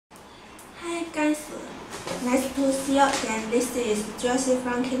guys, nice to see you again. This is Josie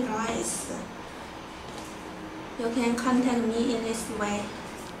from Kindles. You can contact me in this way.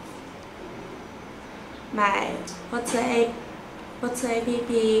 My WhatsApp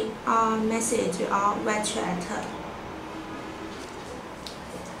or message or wechat.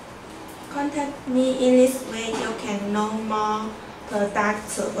 Contact me in this way. You can know more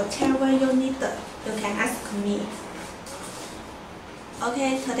products, whatever you need. You can ask me.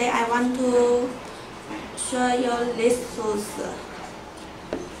 Okay, today I want to show you this shoes.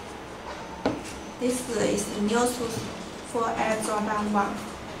 This is new shoes for AJ1.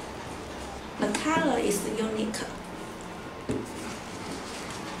 The color is unique.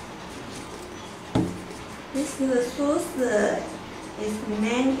 This shoes its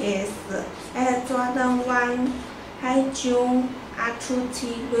name is AJ1 High June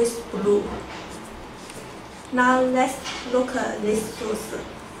R2T with blue. Now let's look at these shoes.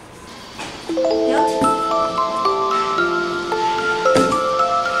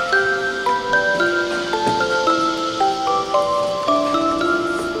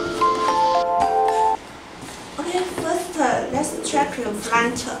 Okay, first let's check the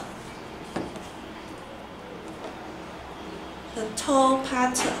front. The toe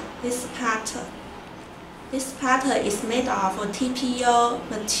part, this part is made of TPU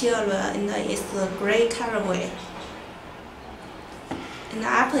material and is a gray colorway. And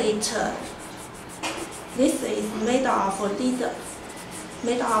after it, this is made of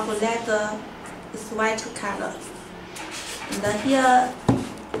leather. It's white color. And here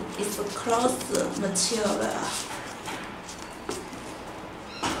is a cloth material.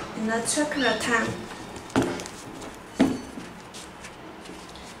 And check the tongue.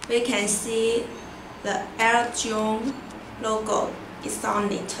 We can see the AJ1 logo is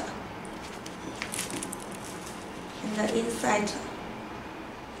on it. And the inside,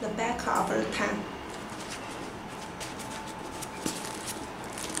 the back of the tongue.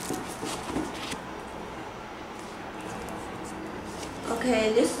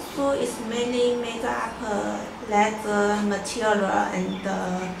 Okay, this shoe is mainly made up leather material and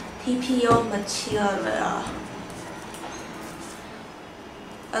TPU material.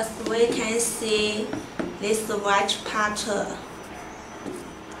 As we can see, this white part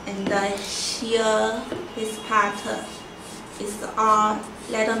and here this part is all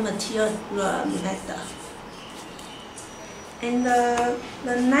leather material made. And the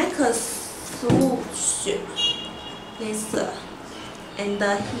neck swoosh, this and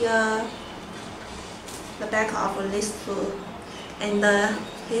here the back of this shoe and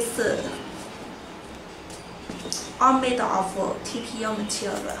this all made of TPU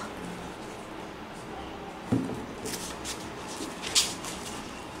material.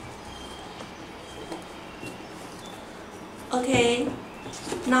 Okay,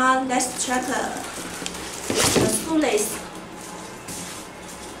 now let's check the shoelace.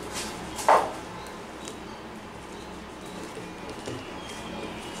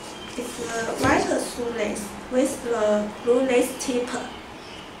 It's a white shoelace with the blue lace tip.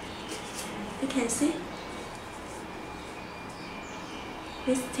 You can see.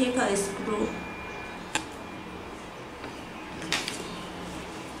 This tip is blue.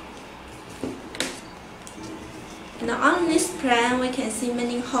 And on this plan, we can see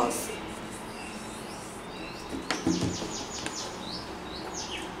many holes.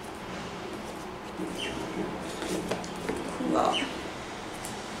 Wow.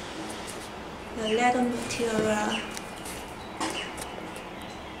 The leather material,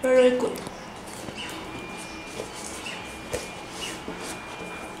 very good.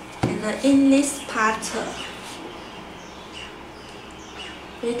 And in this part,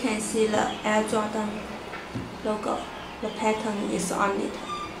 we can see the AJ1 logo. The pattern is on it.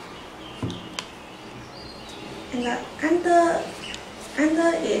 And under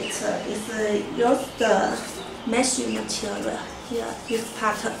it is used the mesh material. Here, this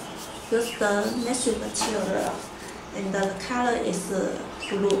part used the mesh material, and the color is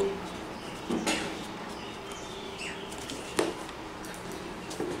blue.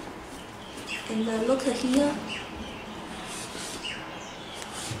 And look here.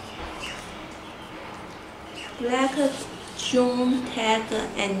 Black June tag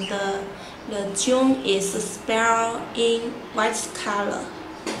and the June is spelled in white color.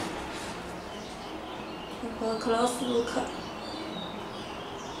 For a close look.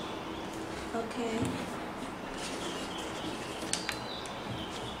 Okay.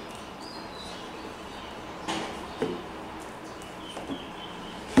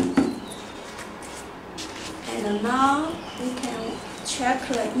 And now we can check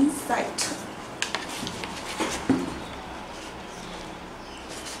the inside.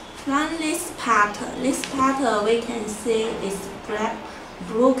 From this part we can see is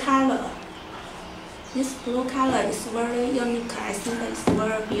blue color. This blue color is very unique. I think it's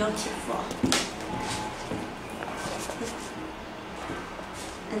very beautiful.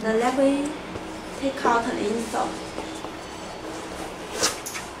 And let me take out the insole.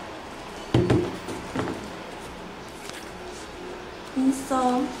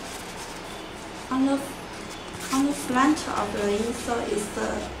 Insole on the front of the insole is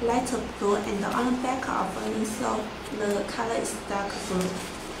the light blue, and on the back of the insole the color is dark blue.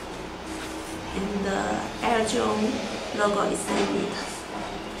 And the AJ1 logo is in it.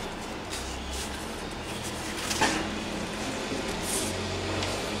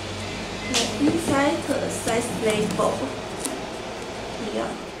 The inside size label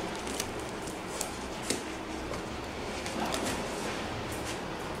here.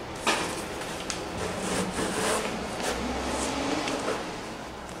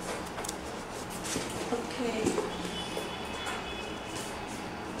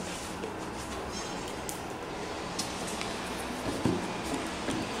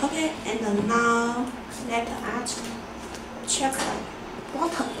 Okay, and now let us check the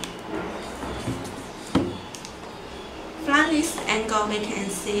bottom. From this angle, we can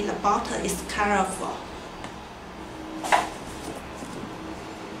see the bottom is colorful.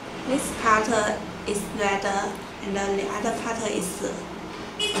 This part is red, and the other part is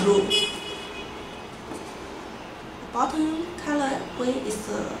blue. The bottom color is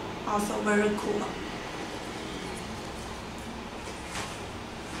also very cool.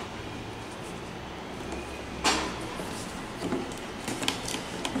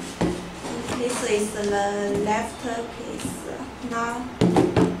 This is the left piece. Now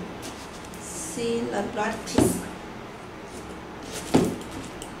see the right piece.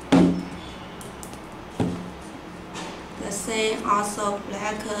 The same also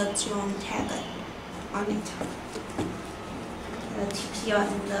black June tag on it. The TPO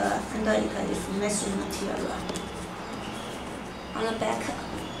and under it is mesh material. On the back.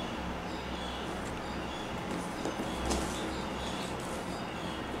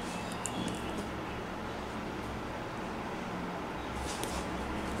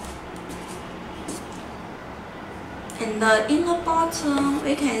 In the inner bottom,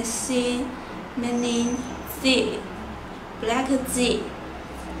 we can see many Z, black Z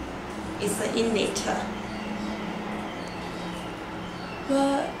is in it.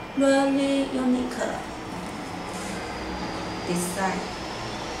 Really unique design.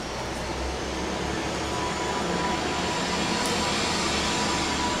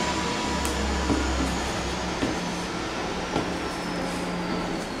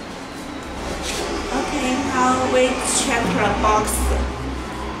 Now we check the box.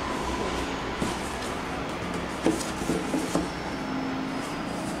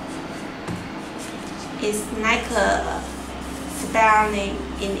 It's Nike spelling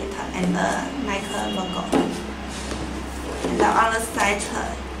in it and the Nike logo. And the other side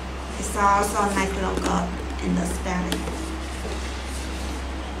is also Nike logo and the spelling.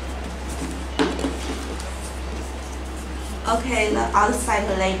 Okay, the outside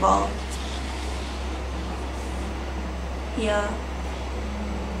label. Here,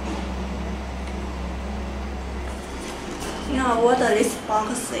 you know what this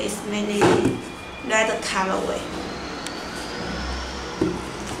box is mainly red colorway.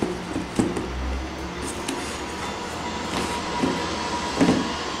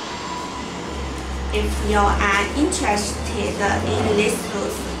 If you are interested in this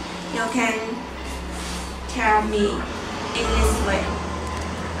shoes, you can tell me in this way.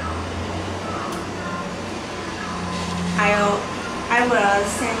 I will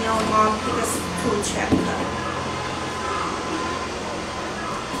send you more pictures to check.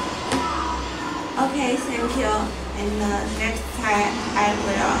 Okay, thank you. And next time I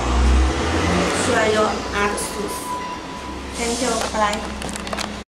will show you art shoes. Thank you. Bye.